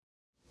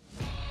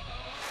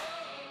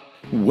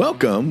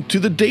Welcome to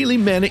the Daily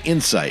Manna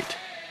Insight,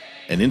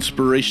 an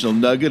inspirational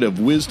nugget of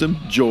wisdom,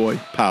 joy,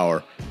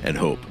 power, and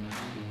hope.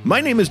 My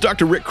name is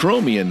Dr. Rick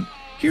Cromie, and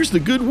here's the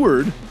good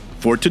word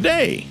for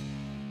today.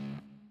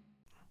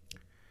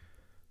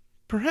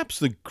 Perhaps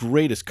the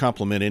greatest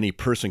compliment any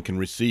person can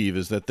receive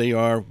is that they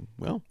are,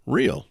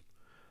 real.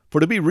 For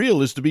to be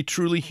real is to be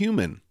truly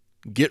human.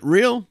 Get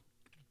real,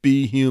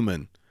 be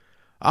human.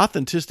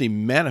 Authenticity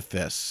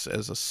manifests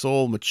as a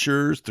soul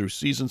matures through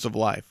seasons of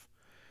life,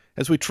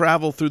 as we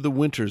travel through the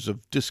winters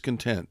of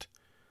discontent,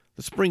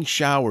 the spring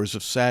showers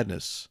of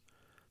sadness,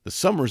 the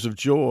summers of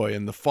joy,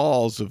 and the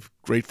falls of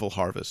grateful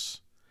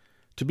harvests.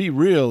 To be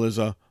real is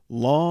a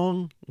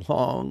long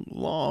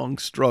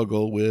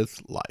struggle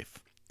with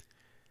life.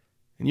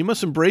 And you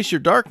must embrace your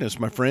darkness,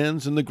 my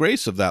friends, in the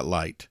grace of that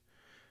light.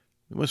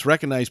 You must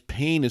recognize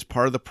pain is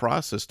part of the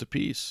process to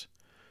peace.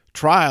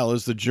 Trial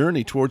is the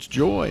journey towards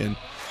joy, and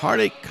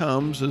heartache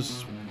comes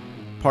as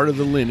part of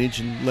the lineage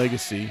and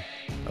legacy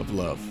of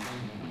love.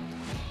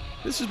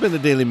 This has been the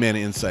Daily Manna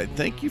Insight.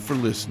 Thank you for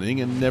listening,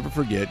 and never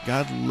forget,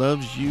 God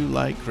loves you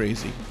like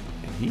crazy,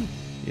 and He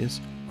is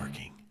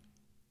working.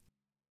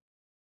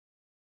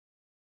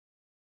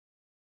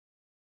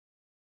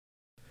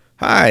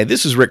 Hi,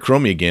 this is Rick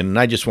Cromie again, and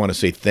I just want to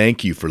say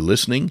thank you for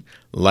listening,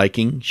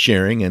 liking,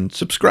 sharing, and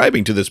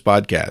subscribing to this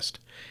podcast.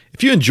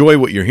 If you enjoy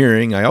what you're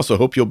hearing, I also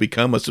hope you'll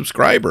become a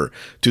subscriber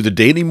to the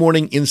Daily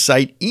Morning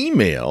Insight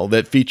email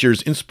that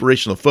features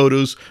inspirational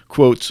photos,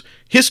 quotes,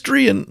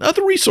 history, and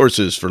other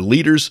resources for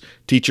leaders,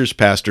 teachers,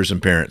 pastors,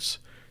 and parents.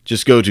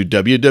 Just go to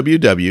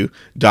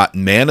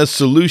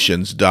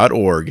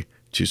www.mannasolutions.org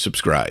to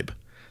subscribe.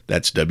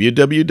 That's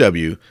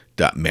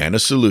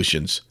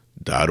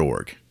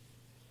www.mannasolutions.org.